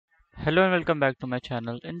Hello and welcome back to my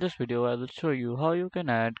channel. In this video I will show you how you can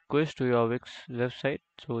add quiz to your Wix website.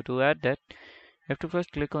 So to add that, you have to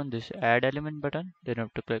first click on this add element button, then you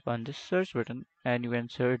have to click on this search button and you can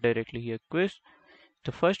search directly here quiz.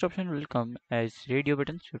 The first option will come as radio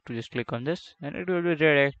buttons. You have to just click on this and it will be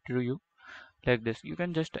redirect to you like this. You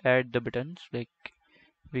can just add the buttons, like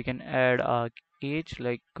we can add our age,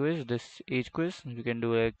 like quiz, this age quiz we can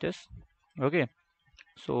do like this. Okay,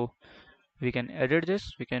 so we can edit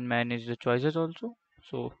this, we can manage the choices also.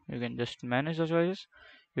 So you can just manage the choices,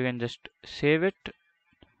 you can just save it,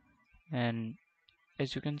 and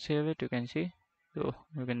as you can save it, you can see, so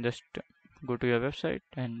you can just go to your website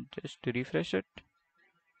and just refresh it.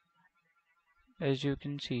 As you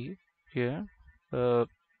can see here, uh,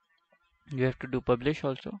 you have to do publish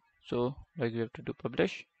also. So like you have to do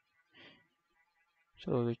publish,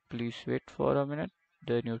 so please wait for a minute,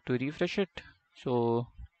 then you have to refresh it. So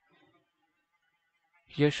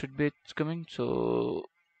here should be it's coming. So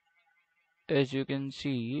as you can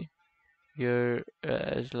see here,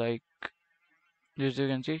 as like as you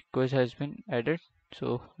can see, quiz has been added.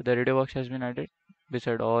 So the radio box has been added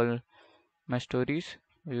beside all my stories.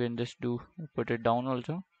 You can just do put it down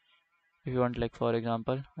also. If you want, like for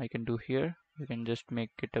example, I can do here. You can just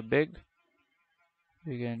make it a big.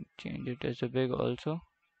 You can change it as a big also.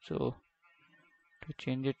 So to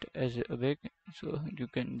change it as a big, so you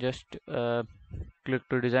can just click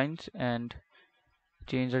to designs and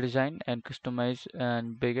change the design and customize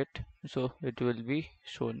and big it. So it will be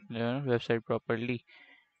shown on your website properly.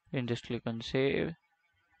 And just click on save.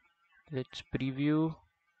 Let's preview.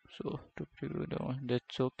 So to preview the one,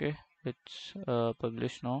 that's okay. Let's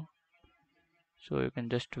publish now. So you can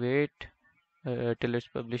just wait till it's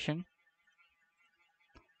publishing.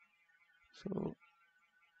 So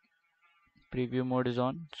preview mode is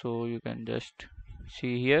on, so you can just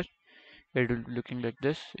see here it will be looking like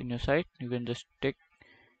this in your site. You can just tick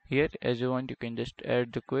here as you want. You can just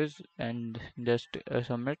add the quiz and just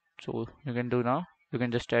submit. So you can do now. You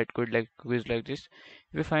can just add quiz like this.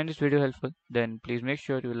 If you find this video helpful, then please make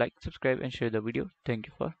sure you like, subscribe and share the video. Thank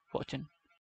you for watching.